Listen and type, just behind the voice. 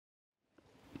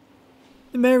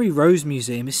The Mary Rose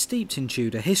Museum is steeped in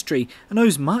Tudor history and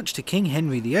owes much to King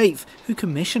Henry VIII, who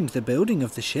commissioned the building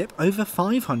of the ship over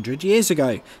 500 years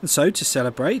ago. And so, to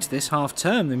celebrate this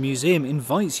half-term, the museum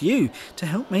invites you to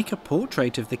help make a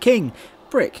portrait of the king,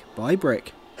 brick by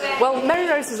brick. Well, Mary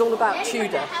Rose is all about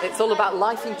Tudor. It's all about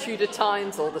life in Tudor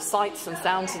times, all the sights and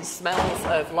sounds and smells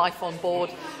of life on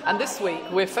board. And this week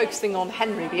we're focusing on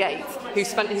Henry VIII, who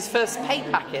spent his first pay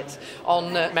packet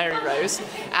on Mary Rose,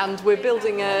 and we're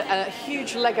building a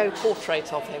huge Lego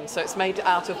portrait of him. So it's made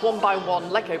out of 1x1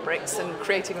 Lego bricks and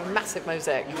creating a massive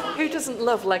mosaic. Who doesn't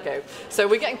love Lego? So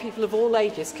we're getting people of all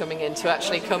ages coming in to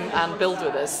actually come and build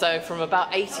with us. So from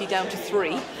about 80 down to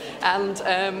 3.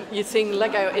 And you're seeing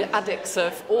Lego addicts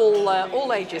of all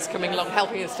ages coming along,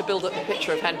 helping us to build up the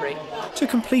picture of Henry. To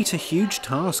complete a huge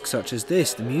task such as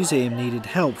this, the museum needed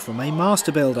help from a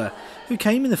master builder, who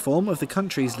came in the form of the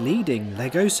country's leading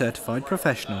Lego certified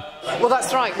professional. Well,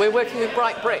 that's right. We're working with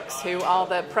Bright Bricks, who are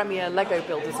the premier Lego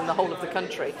builders in the whole of the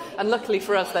country. And luckily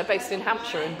for us, they're based in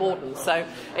Hampshire, in Borden. So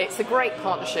it's a great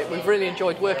partnership. We've really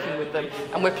enjoyed working with them.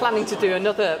 And we're planning to do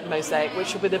another mosaic,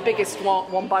 which will be the biggest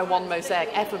 1x1 mosaic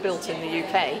ever built in the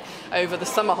UK over the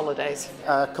summer holidays.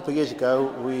 A couple of years ago,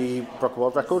 we broke a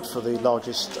world record for the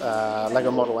largest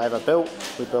Lego model ever built.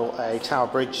 We built a tower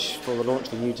bridge for the launch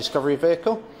of the new Discovery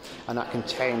vehicle, and that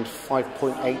contained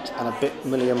 5.8 and a bit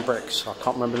million bricks. I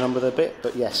can't remember the number of the bit,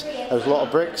 but yes, there was a lot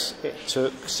of bricks. It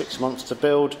took 6 months to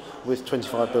build with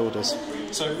 25 builders.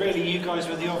 So really you guys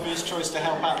were the obvious choice to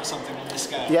help out with something on this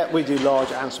scale? Yeah, we do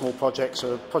large and small projects,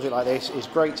 so a project like this is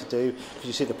great to do because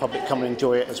you see the public come and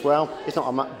enjoy it as well. It's not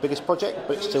our biggest project,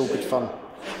 but it's still good fun.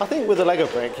 I think with a Lego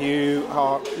brick, your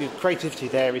creativity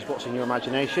there is what's in your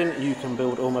imagination. You can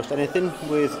build almost anything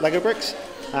with Lego bricks.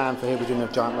 For here we're doing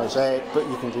a giant mosaic, but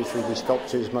you can do 3D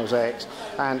sculptures, mosaics,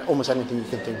 and almost anything you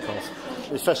can think of.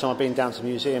 It's the first time I've been down to the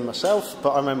museum myself,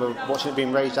 but I remember watching it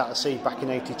being raised out of the sea back in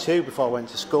 '82 before I went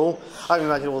to school. I can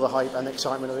imagine all the hype and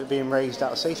excitement of it being raised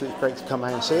out of the sea, so it's great to come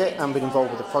out and see it, and been involved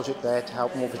with the project there to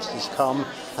help more visitors come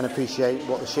and appreciate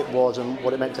what the ship was and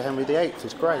what it meant to Henry VIII.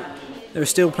 It's great. There are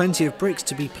still plenty of bricks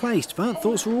to be placed, but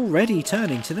thoughts are already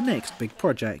turning to the next big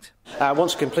project.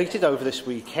 Once completed over this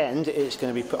weekend, it's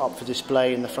going to be put up for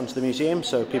display in the front of the museum,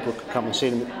 so people can come and see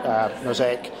the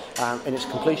mosaic in its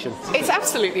completion. It's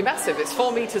absolutely massive. It's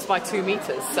 4 metres by 2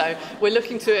 metres, so we're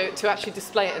looking to actually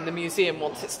display it in the museum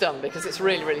once it's done, because it's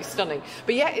really, really stunning.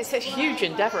 But yeah, it's a huge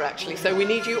endeavour actually, so we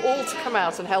need you all to come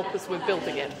out and help us with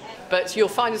building it. But you'll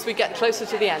find as we get closer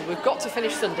to the end, we've got to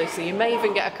finish Sunday, so you may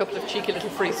even get a couple of cheeky little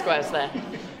free squares there.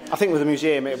 I think with the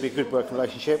museum it'll be a good working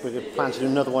relationship. We plan to do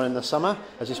another one in the summer,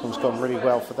 as this one's gone really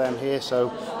well for them here,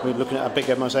 so we're looking at a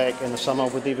bigger mosaic in the summer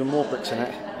with even more bricks in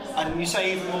it. And you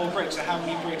say even more bricks, so how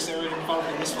many bricks are involved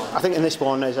in this one? I think in this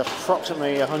one there's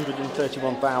approximately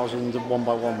 131,000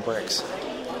 1x1 bricks.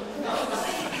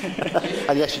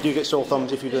 And yes, you do get sore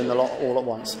thumbs if you're doing the lot all at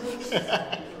once.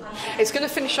 It's going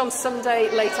to finish on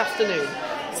Sunday late afternoon.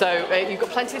 So you've got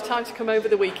plenty of time to come over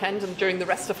the weekend and during the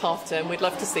rest of half term. We'd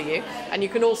love to see you. And you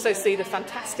can also see the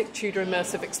fantastic Tudor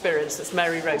immersive experience that's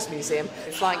Mary Rose Museum.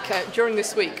 It's like during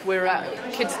this week we're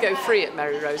kids go free at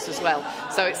Mary Rose as well.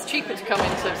 So it's cheaper to come in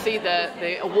to see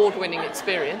the award-winning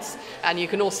experience, and you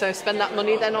can also spend that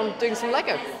money then on doing some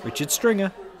Lego. Richard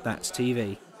Stringer, That's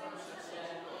TV.